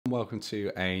Welcome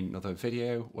to another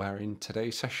video where in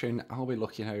today's session I'll be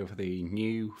looking over the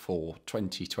new for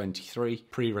 2023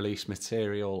 pre-release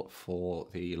material for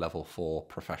the level 4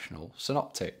 professional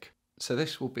Synoptic. So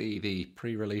this will be the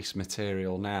pre-release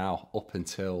material now up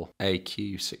until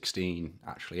AQ16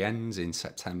 actually ends in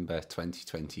September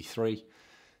 2023.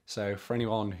 So for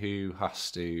anyone who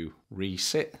has to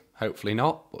resit, hopefully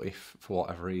not, but if for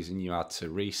whatever reason you had to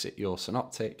resit your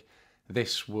Synoptic,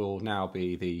 this will now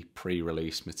be the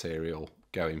pre-release material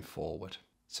going forward.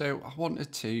 So I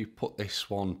wanted to put this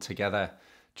one together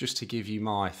just to give you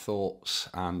my thoughts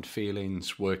and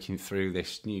feelings working through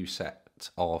this new set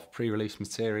of pre-release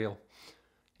material.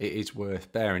 It is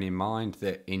worth bearing in mind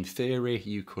that in theory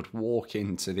you could walk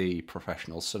into the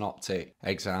professional Synoptic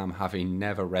exam having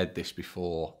never read this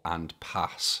before and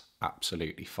pass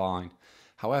absolutely fine.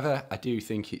 However, I do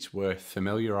think it's worth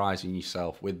familiarising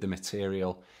yourself with the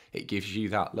material. It gives you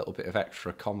that little bit of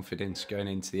extra confidence going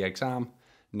into the exam,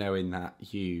 knowing that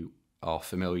you are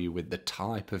familiar with the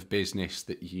type of business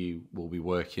that you will be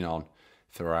working on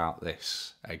throughout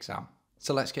this exam.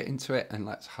 So let's get into it and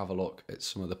let's have a look at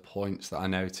some of the points that I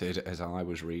noted as I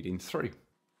was reading through.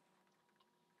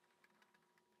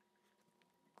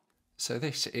 So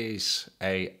this is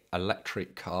an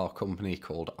electric car company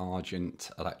called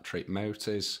Argent Electric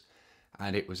Motors,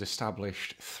 and it was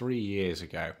established 3 years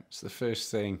ago. So the first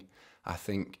thing I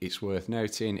think it's worth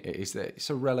noting is that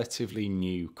it's a relatively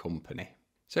new company.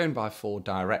 It's owned by 4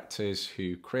 directors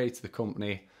who created the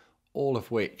company, all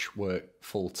of which work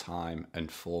full-time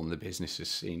and form the business's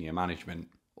senior management.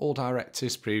 All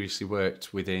directors previously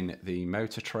worked within the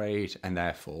motor trade and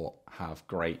therefore have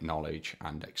great knowledge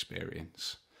and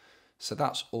experience. So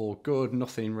that's all good,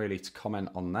 nothing really to comment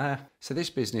on there. So this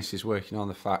business is working on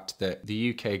the fact that the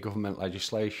UK government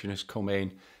legislation has come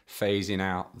in phasing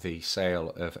out the sale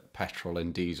of petrol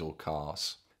and diesel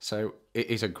cars. So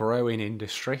it is a growing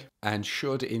industry and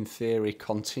should in theory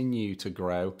continue to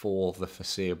grow for the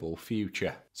foreseeable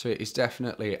future. So it is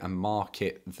definitely a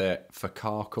market that for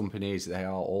car companies they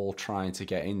are all trying to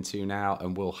get into now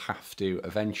and will have to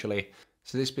eventually.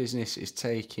 So this business is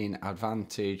taking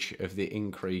advantage of the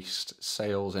increased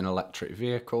sales in electric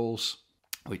vehicles,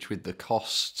 which with the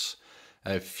costs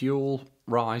of fuel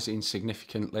rising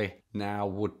significantly, now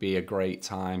would be a great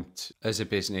time as a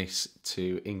business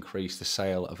to increase the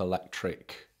sale of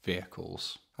electric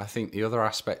vehicles. I think the other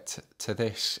aspect to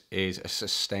this is a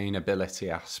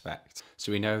sustainability aspect.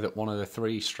 So we know that one of the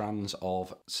 3 strands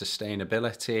of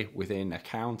sustainability within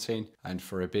accounting and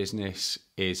for a business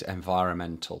is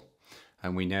environmental.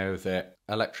 And we know that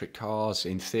electric cars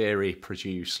in theory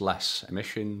produce less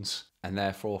emissions, and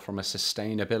therefore from a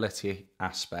sustainability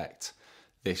aspect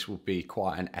this would be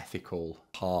quite an ethical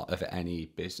part of any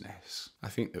business. I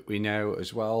think that we know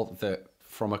as well that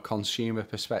from a consumer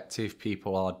perspective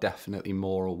people are definitely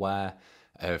more aware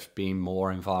of being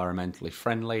more environmentally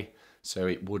friendly, so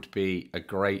it would be a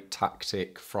great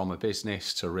tactic from a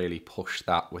business to really push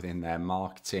that within their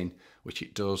marketing, which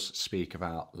it does speak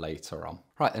about later on.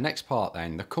 Right, the next part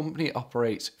then, the company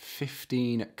operates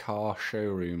 15 car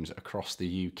showrooms across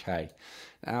the UK.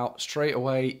 Now, straight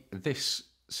away, this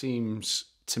seems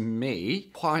to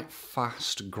me quite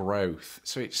fast growth.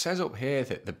 So it says up here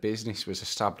that the business was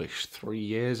established 3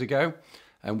 years ago,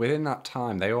 and within that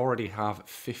time they already have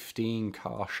 15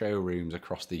 car showrooms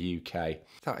across the UK.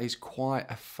 That is quite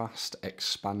a fast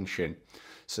expansion.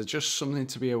 So just something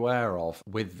to be aware of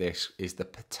with this is the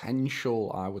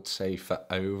potential, I would say, for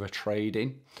over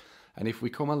trading. And if we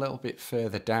come a little bit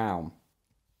further down,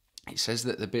 it says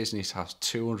that the business has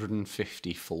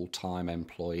 250 full-time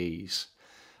employees,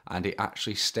 and it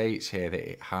actually states here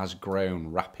that it has grown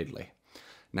rapidly.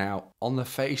 Now, on the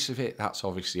face of it, that's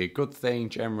obviously a good thing.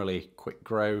 Generally, quick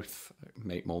growth,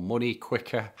 make more money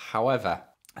quicker. However,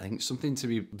 I think something to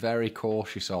be very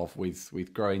cautious of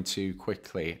with growing too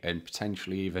quickly and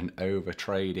potentially even over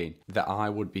trading that I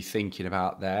would be thinking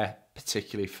about there,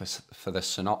 particularly for the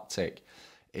Synoptic,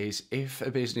 is if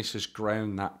a business has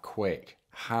grown that quick,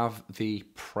 have the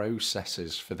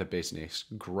processes for the business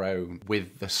grown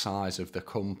with the size of the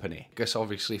company? Because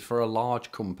obviously for a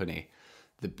large company,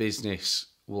 the business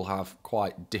will have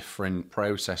quite different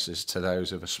processes to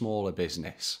those of a smaller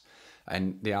business.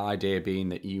 And the idea being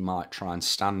that you might try and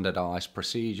standardise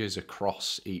procedures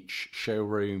across each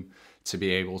showroom to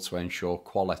be able to ensure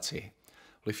quality.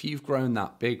 Well, if you've grown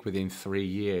that big within 3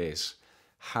 years,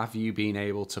 have you been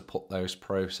able to put those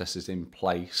processes in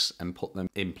place and put them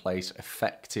in place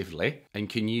effectively? And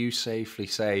can you safely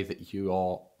say that you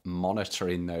are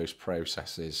monitoring those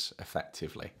processes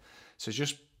effectively? So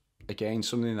just, again,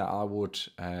 something that I would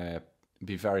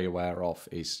be very aware of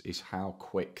is how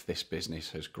quick this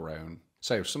business has grown.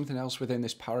 So something else within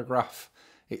this paragraph,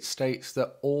 it states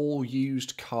that all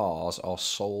used cars are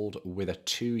sold with a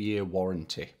 2-year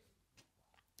warranty.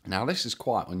 Now this is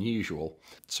quite unusual.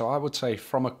 So I would say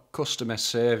from a customer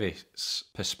service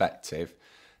perspective,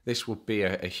 this would be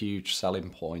a huge selling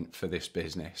point for this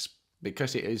business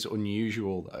because it is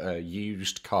unusual that a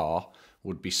used car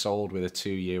would be sold with a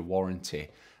 2-year warranty.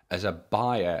 As a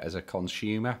buyer, as a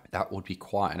consumer, that would be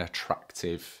quite an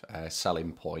attractive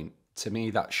selling point. To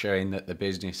me, that's showing that the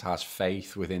business has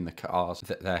faith within the cars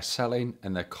that they're selling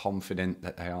and they're confident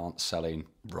that they aren't selling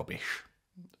rubbish,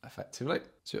 effectively.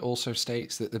 So it also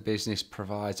states that the business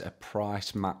provides a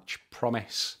price match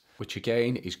promise, which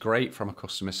again is great from a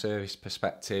customer service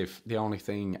perspective. The only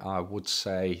thing I would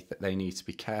say that they need to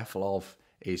be careful of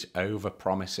is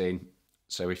over-promising.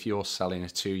 So if you're selling a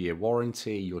 2-year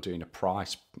warranty, you're doing a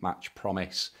price match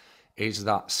promise, is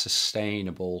that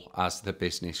sustainable as the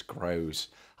business grows?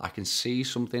 I can see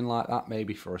something like that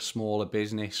maybe for a smaller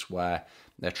business where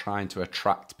they're trying to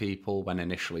attract people when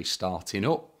initially starting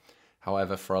up.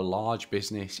 However, for a large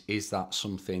business, is that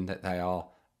something that they are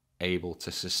able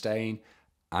to sustain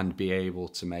and be able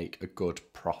to make a good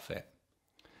profit?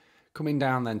 Coming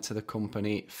down then to the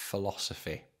company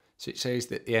philosophy. So it says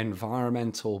that the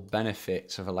environmental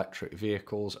benefits of electric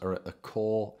vehicles are at the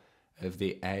core of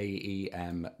the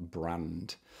AEM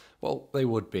brand. Well, they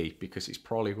would be, because it's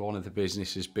probably one of the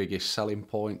business's biggest selling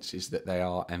points is that they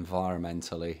are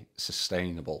environmentally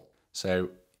sustainable. So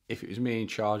if it was me in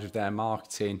charge of their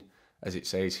marketing, as it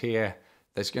says here,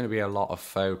 there's going to be a lot of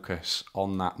focus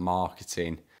on that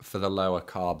marketing for the lower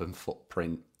carbon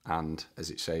footprint and,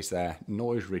 as it says there,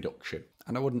 noise reduction.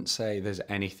 And I wouldn't say there's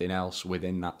anything else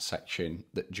within that section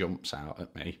that jumps out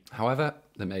at me. However,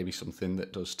 there may be something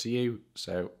that does to you,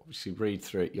 so obviously read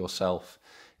through it yourself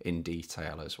in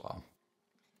detail as well.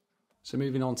 So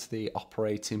moving on to the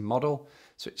operating model.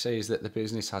 So it says that the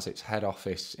business has its head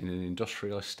office in an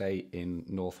industrial estate in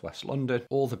northwest London.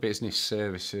 All the business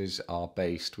services are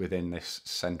based within this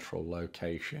central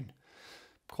location.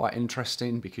 Quite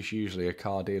interesting, because usually a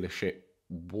car dealership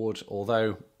would,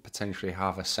 although potentially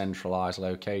have a centralised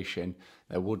location,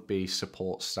 there would be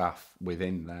support staff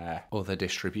within their other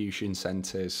distribution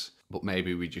centres, but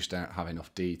maybe we just don't have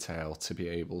enough detail to be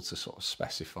able to sort of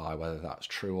specify whether that's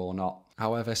true or not.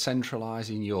 However,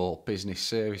 centralising your business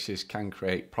services can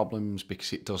create problems,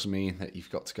 because it does mean that you've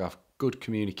got to have good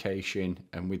communication,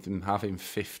 and with them having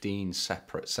 15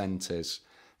 separate centres,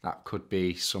 that could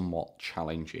be somewhat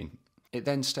challenging. It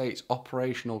then states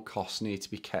operational costs need to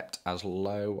be kept as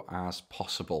low as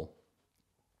possible.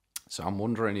 So I'm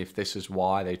wondering if this is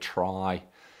why they try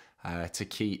to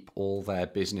keep all their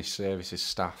business services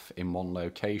staff in one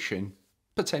location,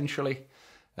 potentially,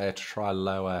 to try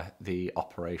lower the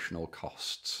operational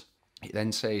costs. It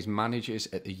then says managers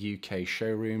at the UK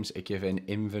showrooms are given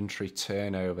inventory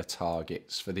turnover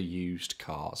targets for the used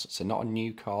cars. So not on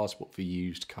new cars, but for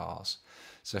used cars.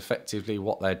 So effectively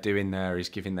what they're doing there is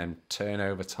giving them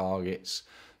turnover targets,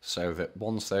 so that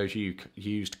once those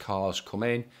used cars come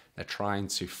in, they're trying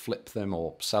to flip them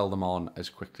or sell them on as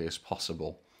quickly as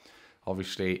possible.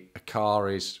 Obviously, a car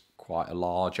is quite a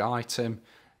large item,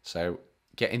 so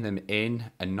getting them in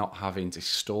and not having to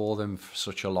store them for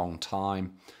such a long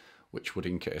time, which would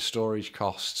incur storage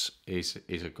costs, is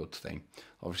a good thing.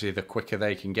 Obviously, the quicker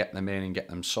they can get them in and get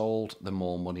them sold, the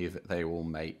more money that they will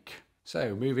make.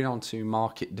 So moving on to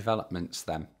market developments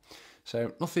then.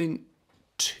 So nothing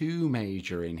too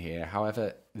major in here.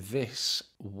 However, this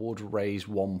would raise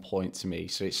one point to me.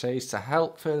 So it says to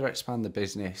help further expand the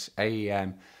business,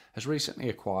 AEM has recently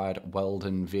acquired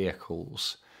Weldon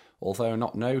Vehicles. Although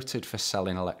not noted for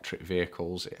selling electric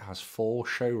vehicles, it has 4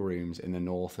 showrooms in the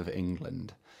north of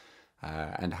England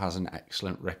and has an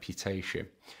excellent reputation.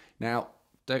 Now,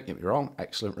 don't get me wrong,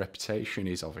 excellent reputation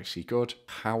is obviously good.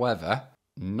 However,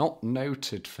 not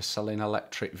noted for selling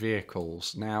electric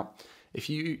vehicles. Now, if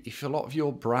a lot of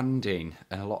your branding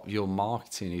and a lot of your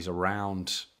marketing is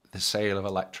around the sale of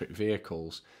electric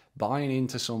vehicles, buying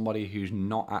into somebody who's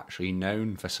not actually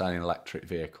known for selling electric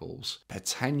vehicles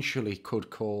potentially could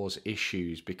cause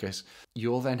issues, because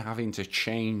you're then having to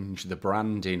change the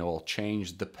branding or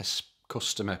change the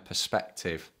customer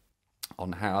perspective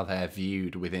on how they're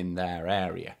viewed within their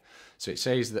area. So it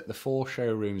says that the 4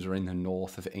 showrooms are in the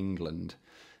north of England,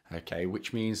 okay,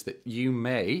 which means that you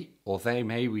may, or they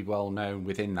may be well known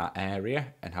within that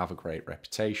area and have a great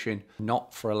reputation,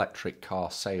 not for electric car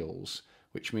sales,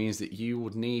 which means that you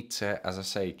would need to, as I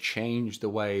say, change the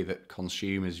way that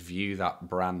consumers view that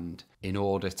brand in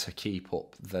order to keep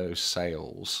up those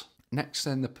sales. Next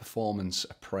then, the performance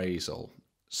appraisal.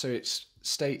 So it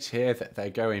states here that they're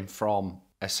going from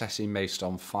assessing based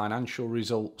on financial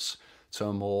results to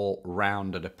a more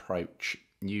rounded approach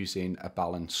using a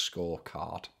balanced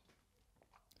scorecard.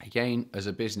 Again, as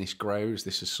a business grows,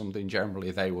 this is something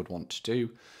generally they would want to do,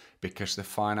 because the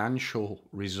financial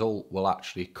result will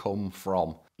actually come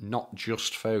from not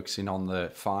just focusing on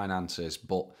the finances,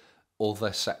 but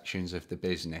other sections of the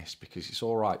business, because it's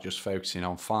all right just focusing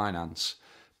on finance,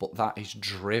 but that is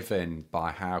driven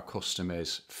by how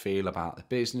customers feel about the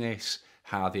business,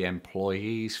 how the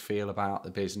employees feel about the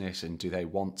business, and do they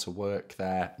want to work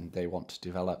there and they want to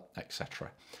develop,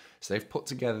 etc. So they've put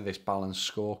together this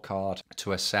balanced scorecard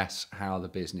to assess how the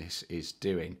business is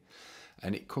doing.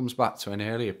 And it comes back to an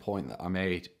earlier point that I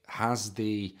made. Has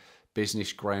the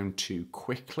business grown too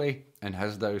quickly, and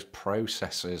has those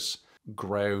processes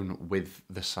grown with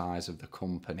the size of the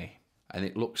company? And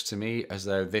it looks to me as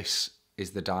though this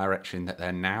is the direction that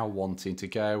they're now wanting to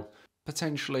go.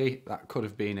 Potentially that could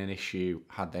have been an issue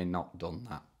had they not done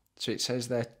that. So it says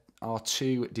there are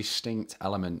two distinct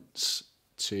elements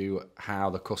to how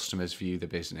the customers view the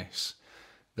business: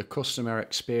 the customer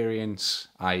experience,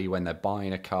 i.e. when they're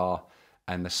buying a car,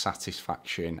 and the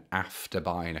satisfaction after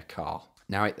buying a car.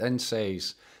 Now it then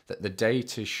says that the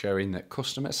data is showing that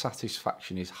customer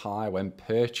satisfaction is high when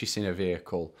purchasing a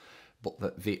vehicle, but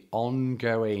that the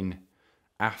ongoing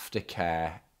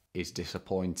aftercare is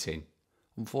disappointing.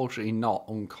 Unfortunately, not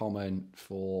uncommon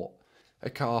for a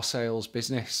car sales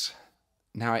business.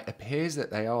 Now it appears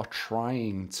that they are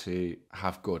trying to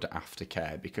have good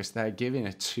aftercare, because they're giving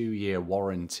a 2-year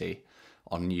warranty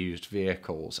on used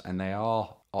vehicles, and they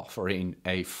are offering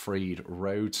a free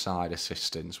roadside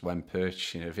assistance when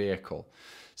purchasing a vehicle.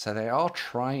 So they are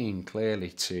trying clearly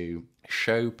to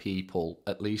show people,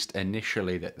 at least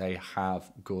initially, that they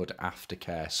have good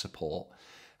aftercare support.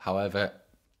 However,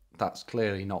 that's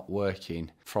clearly not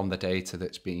working from the data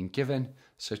that's being given.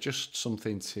 So just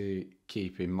something to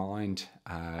keep in mind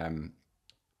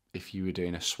if you were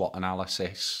doing a SWOT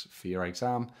analysis for your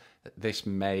exam, that this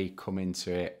may come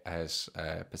into it as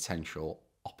a potential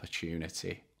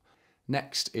opportunity.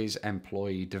 Next is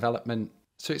employee development.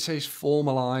 So it says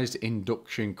formalised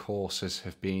induction courses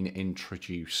have been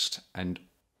introduced, and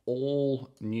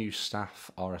all new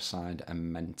staff are assigned a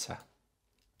mentor.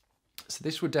 So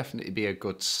this would definitely be a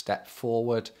good step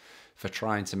forward for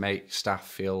trying to make staff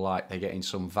feel like they're getting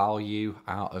some value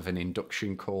out of an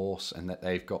induction course, and that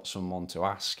they've got someone to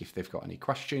ask if they've got any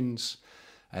questions,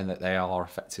 and that they are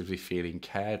effectively feeling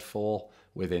cared for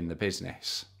within the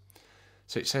business.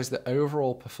 So it says that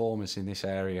overall performance in this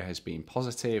area has been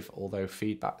positive, although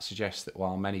feedback suggests that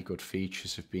while many good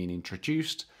features have been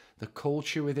introduced, the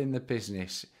culture within the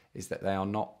business is that they are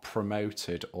not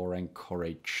promoted or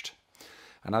encouraged.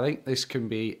 And I think this can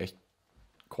be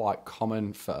quite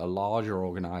common for a larger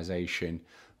organisation,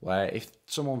 where if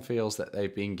someone feels that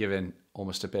they've been given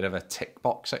almost a bit of a tick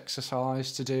box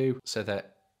exercise to do, so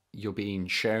that you're being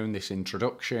shown this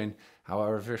introduction.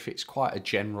 However, if it's quite a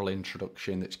general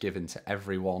introduction that's given to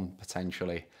everyone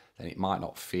potentially, then it might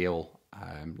not feel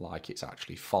like it's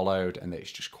actually followed, and that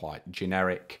it's just quite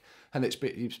generic, and it's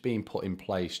being put in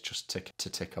place just to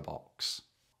tick a box.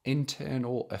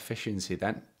 Internal efficiency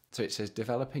then. So it says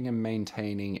developing and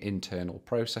maintaining internal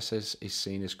processes is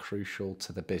seen as crucial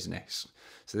to the business.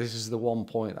 So this is the one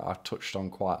point that I've touched on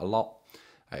quite a lot.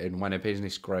 And when a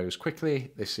business grows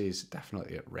quickly, this is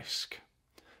definitely at risk.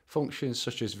 Functions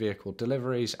such as vehicle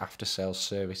deliveries, after-sales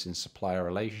service, and supplier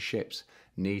relationships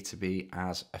need to be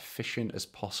as efficient as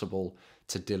possible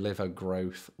to deliver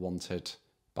growth wanted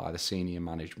by the senior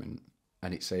management.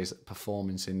 And it says that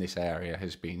performance in this area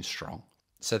has been strong.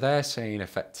 So they're saying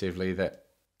effectively that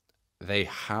they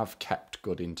have kept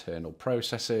good internal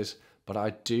processes, but I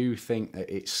do think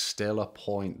that it's still a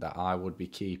point that I would be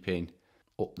keeping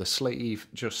up the sleeve,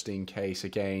 just in case,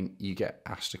 again, you get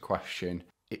asked a question.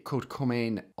 It could come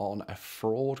in on a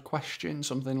fraud question,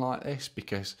 something like this,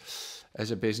 because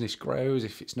as a business grows,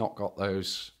 if it's not got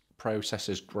those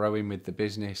processes growing with the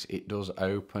business, it does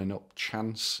open up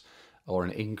chance, or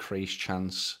an increased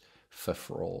chance, for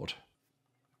fraud.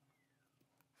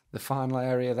 The final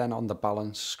area then on the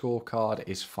balanced scorecard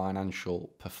is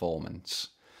financial performance.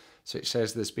 So it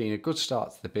says there's been a good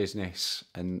start to the business,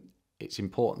 and it's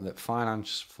important that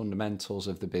finance fundamentals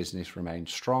of the business remain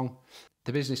strong.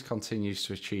 The business continues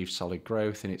to achieve solid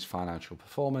growth in its financial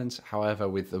performance. However,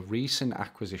 with the recent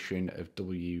acquisition of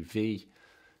WV,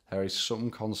 there is some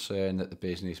concern that the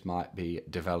business might be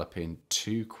developing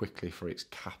too quickly for its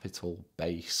capital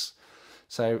base.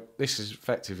 So this is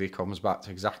effectively comes back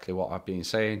to exactly what I've been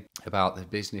saying about the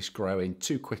business growing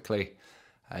too quickly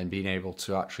and being able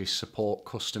to actually support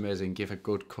customers and give a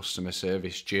good customer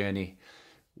service journey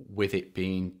with it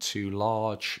being too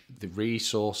large, the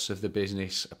resource of the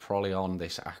business are probably on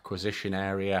this acquisition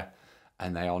area,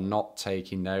 and they are not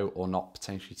taking note or not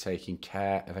potentially taking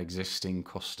care of existing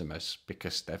customers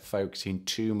because they're focusing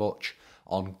too much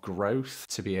on growth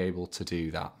to be able to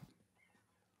do that.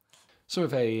 Some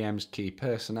of AEM's key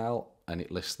personnel, and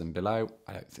it lists them below.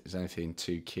 I don't think there's anything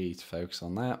too key to focus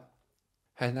on that.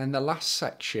 And then the last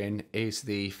section is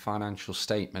the financial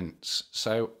statements.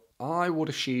 So I would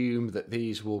assume that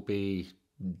these will be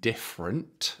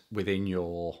different within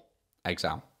your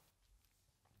exam.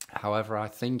 However, I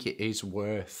think it is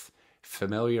worth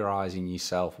familiarising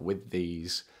yourself with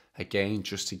these again,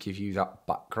 just to give you that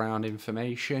background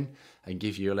information and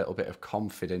give you a little bit of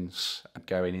confidence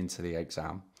going into the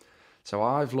exam. So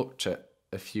I've looked at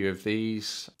a few of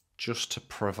these just to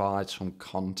provide some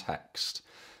context.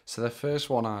 So the first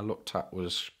one I looked at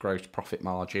was gross profit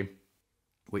margin,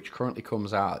 which currently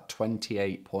comes out at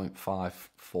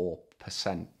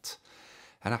 28.54%.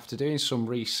 And after doing some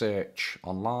research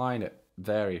online at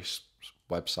various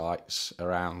websites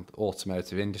around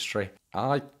automotive industry,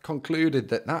 I concluded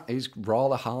that that is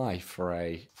rather high for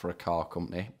a car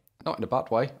company. Not in a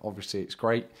bad way, obviously it's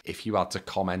great. If you had to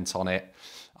comment on it,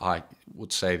 I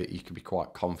would say that you could be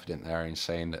quite confident there in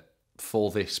saying that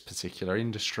for this particular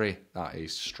industry, that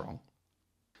is strong.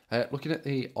 Looking at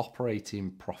the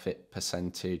operating profit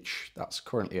percentage, that's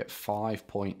currently at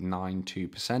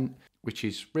 5.92%, which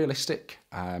is realistic,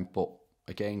 but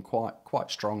again, quite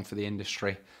strong for the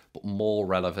industry, but more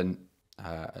relevant,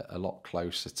 a lot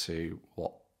closer to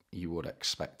what you would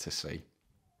expect to see.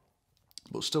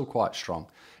 But still quite strong.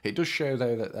 It does show,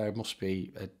 though, that there must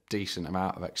be a decent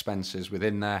amount of expenses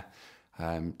within there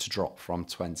to drop from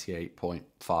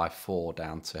 28.54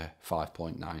 down to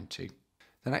 5.92.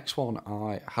 The next one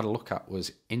I had a look at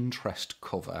was interest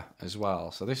cover as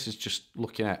well. So this is just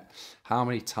looking at how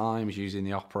many times using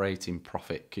the operating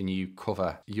profit can you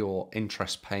cover your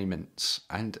interest payments.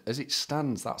 And as it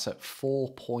stands, that's at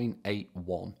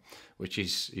 4.81, which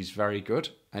is very good.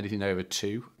 Anything over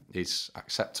 2 is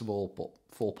acceptable, but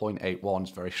 4.81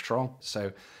 is very strong.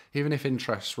 So even if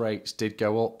interest rates did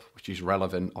go up, which is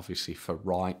relevant obviously for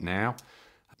right now,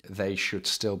 they should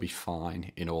still be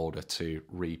fine in order to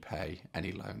repay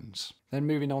any loans. Then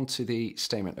moving on to the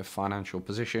statement of financial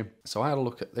position. So I had a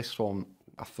look at this one.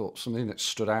 I thought something that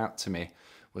stood out to me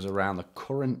was around the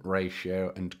current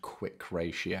ratio and quick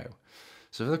ratio.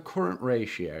 So for the current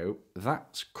ratio,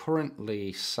 that's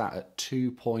currently sat at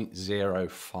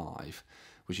 2.05,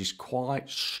 which is quite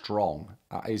strong.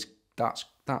 That's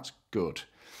good.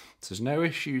 So there's no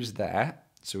issues there.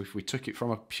 So if we took it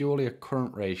from purely a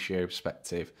current ratio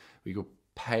perspective, we could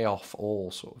pay off all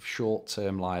sort of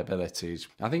short-term liabilities.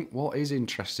 I think what is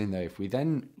interesting though, if we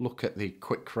then look at the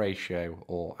quick ratio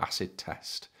or acid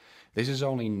test, this is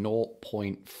only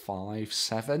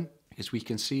 0.57, because we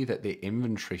can see that the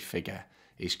inventory figure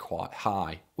is quite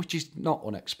high, which is not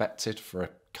unexpected for a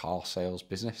car sales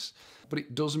business. But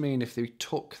it does mean if we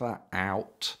took that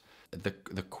out,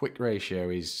 the quick ratio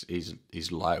is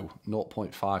low.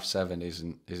 0.57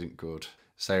 isn't good.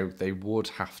 So they would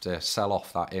have to sell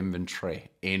off that inventory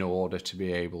in order to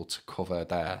be able to cover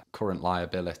their current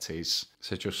liabilities.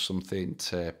 So just something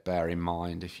to bear in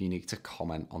mind if you need to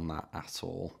comment on that at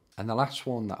all. And the last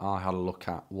one that I had a look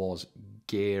at was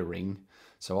gearing.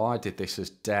 So I did this as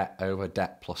debt over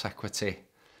debt plus equity,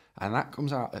 and that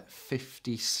comes out at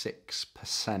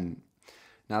 56%.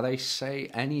 Now they say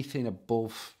anything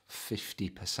above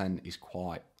 50% is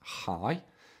quite high,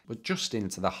 but just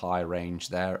into the high range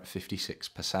there at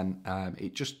 56%.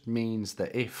 It just means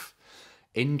that if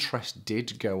interest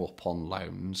did go up on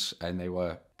loans and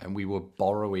we were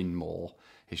borrowing more,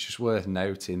 it's just worth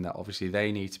noting that obviously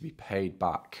they need to be paid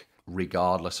back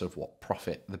regardless of what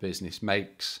profit the business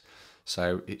makes.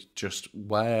 So it's just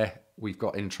where we've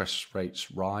got interest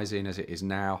rates rising as it is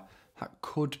now, that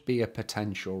could be a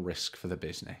potential risk for the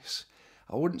business.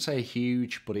 I wouldn't say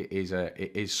huge, but it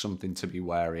is something to be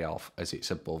wary of as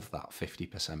it's above that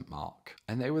 50% mark.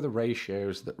 And they were the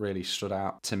ratios that really stood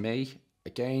out to me.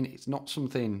 Again, it's not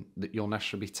something that you'll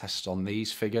necessarily test on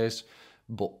these figures,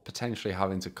 but potentially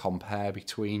having to compare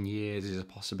between years is a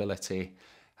possibility.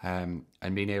 And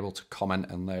being able to comment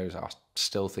on those, I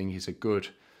still think is a good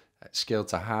skill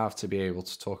to have, to be able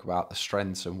to talk about the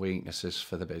strengths and weaknesses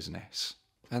for the business.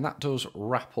 And that does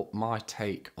wrap up my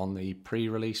take on the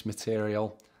pre-release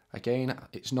material. Again,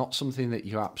 it's not something that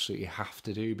you absolutely have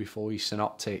to do before you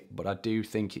Synoptic, but I do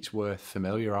think it's worth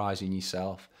familiarising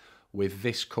yourself with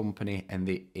this company and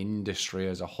the industry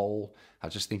as a whole. I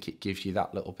just think it gives you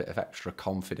that little bit of extra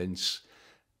confidence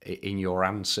in your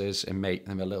answers and make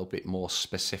them a little bit more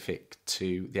specific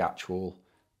to the actual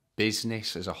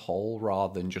business as a whole,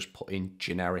 rather than just putting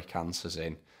generic answers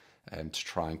in to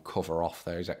try and cover off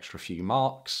those extra few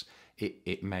marks,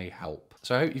 it may help.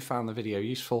 So I hope you found the video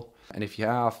useful, and if you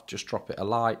have, just drop it a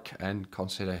like and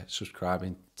consider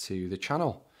subscribing to the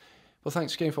channel. Well,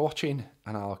 thanks again for watching,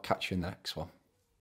 and I'll catch you in the next one.